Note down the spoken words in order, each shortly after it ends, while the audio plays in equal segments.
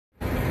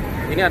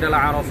Ini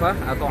adalah Arafah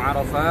atau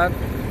Arafat.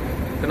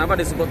 Kenapa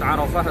disebut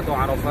Arafah atau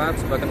Arafat?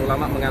 Sebagian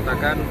ulama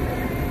mengatakan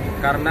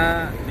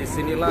karena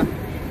disinilah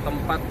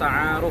tempat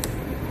ta'aruf,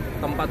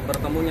 tempat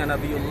bertemunya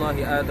Nabiullah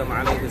Adam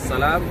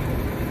alaihissalam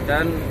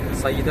dan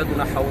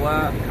Sayyidatuna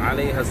Hawa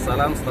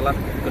alaihissalam setelah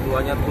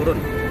keduanya turun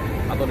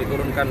atau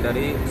diturunkan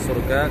dari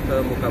surga ke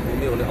muka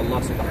bumi oleh Allah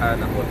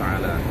Subhanahu wa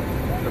taala.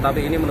 Tetapi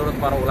ini menurut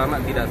para ulama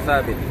tidak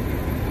sabit.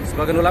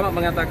 Sebagian ulama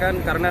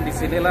mengatakan karena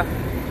disinilah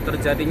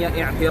terjadinya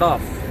i'tiraf,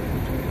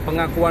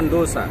 pengakuan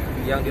dosa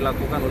yang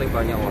dilakukan oleh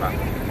banyak orang.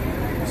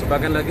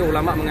 Sebagian lagi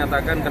ulama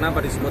mengatakan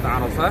kenapa disebut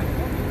Arafah?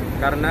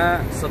 Karena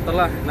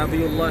setelah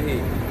Nabiullah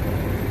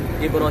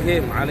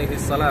Ibrahim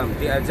alaihissalam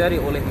diajari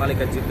oleh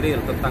malaikat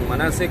Jibril tentang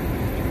manasik,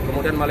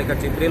 kemudian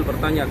malaikat Jibril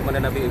bertanya kepada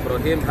Nabi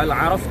Ibrahim, hal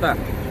arafta?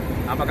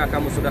 Apakah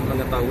kamu sudah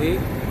mengetahui?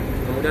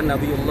 Kemudian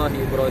Nabiullah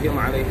Ibrahim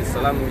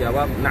alaihissalam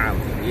menjawab, na'am,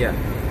 iya.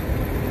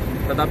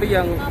 Tetapi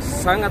yang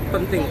sangat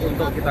penting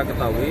untuk kita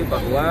ketahui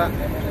bahwa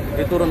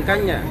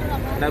diturunkannya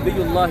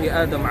Nabiullah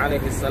Adam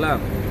alaihissalam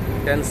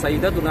dan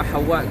Sayyidatuna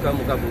Hawa ke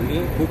muka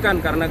bumi bukan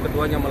karena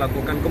keduanya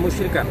melakukan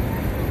kemusyrikan,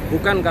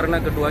 bukan karena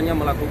keduanya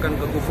melakukan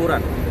kekufuran,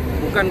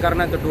 bukan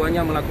karena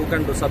keduanya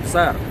melakukan dosa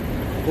besar,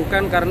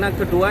 bukan karena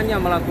keduanya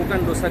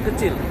melakukan dosa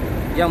kecil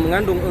yang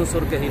mengandung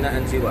unsur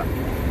kehinaan jiwa.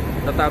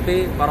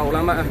 Tetapi para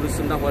ulama Ahlus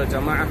Sunnah wal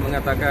Jamaah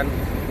mengatakan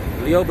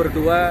beliau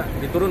berdua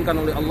diturunkan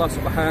oleh Allah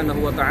Subhanahu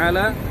wa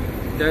taala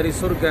dari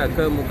surga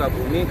ke muka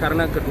bumi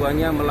karena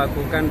keduanya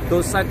melakukan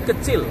dosa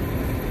kecil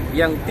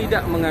yang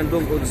tidak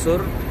mengandung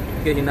unsur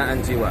kehinaan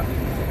jiwa.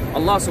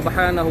 Allah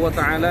Subhanahu wa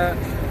taala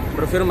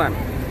berfirman,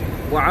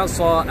 wa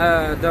 'asa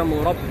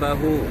Adamu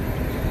rabbahu.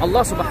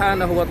 Allah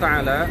Subhanahu wa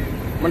taala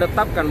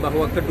menetapkan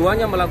bahwa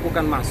keduanya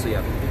melakukan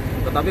maksiat.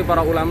 Tetapi para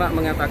ulama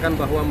mengatakan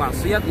bahwa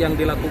maksiat yang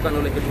dilakukan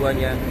oleh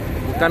keduanya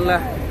bukanlah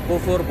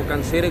kufur,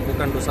 bukan syirik,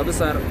 bukan dosa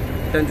besar,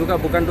 dan juga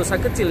bukan dosa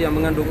kecil yang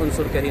mengandung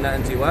unsur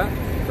kehinaan jiwa,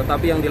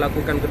 tetapi yang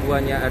dilakukan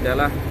keduanya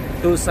adalah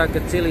dosa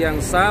kecil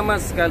yang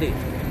sama sekali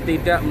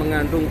tidak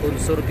mengandung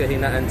unsur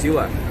kehinaan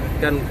jiwa.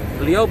 Dan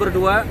beliau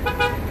berdua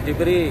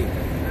diberi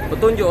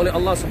petunjuk oleh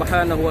Allah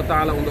Subhanahu wa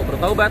taala untuk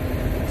bertaubat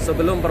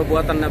sebelum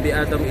perbuatan Nabi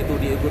Adam itu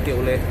diikuti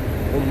oleh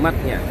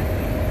umatnya.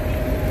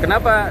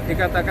 Kenapa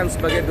dikatakan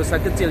sebagai dosa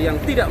kecil yang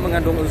tidak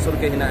mengandung unsur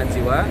kehinaan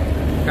jiwa?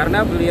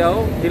 Karena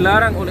beliau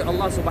dilarang oleh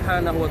Allah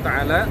Subhanahu wa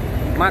taala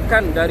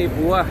makan dari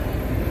buah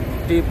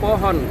di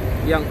pohon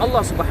yang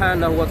Allah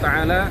Subhanahu wa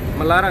taala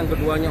melarang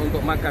keduanya untuk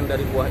makan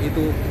dari buah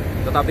itu,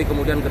 tetapi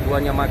kemudian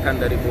keduanya makan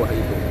dari buah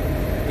itu.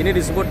 Ini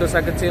disebut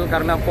dosa kecil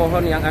karena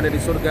pohon yang ada di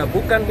surga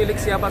bukan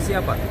milik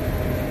siapa-siapa,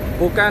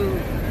 bukan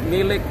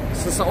milik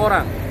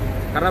seseorang,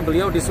 karena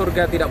beliau di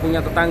surga tidak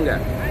punya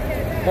tetangga.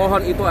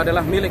 Pohon itu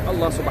adalah milik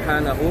Allah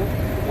Subhanahu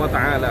wa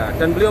ta'ala.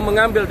 Dan beliau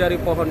mengambil dari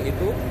pohon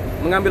itu,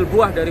 mengambil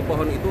buah dari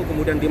pohon itu,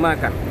 kemudian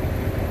dimakan.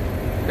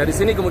 Dari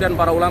sini kemudian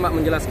para ulama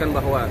menjelaskan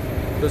bahwa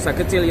dosa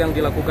kecil yang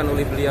dilakukan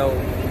oleh beliau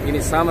ini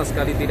sama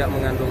sekali tidak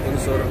mengandung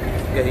unsur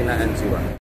kehinaan jiwa.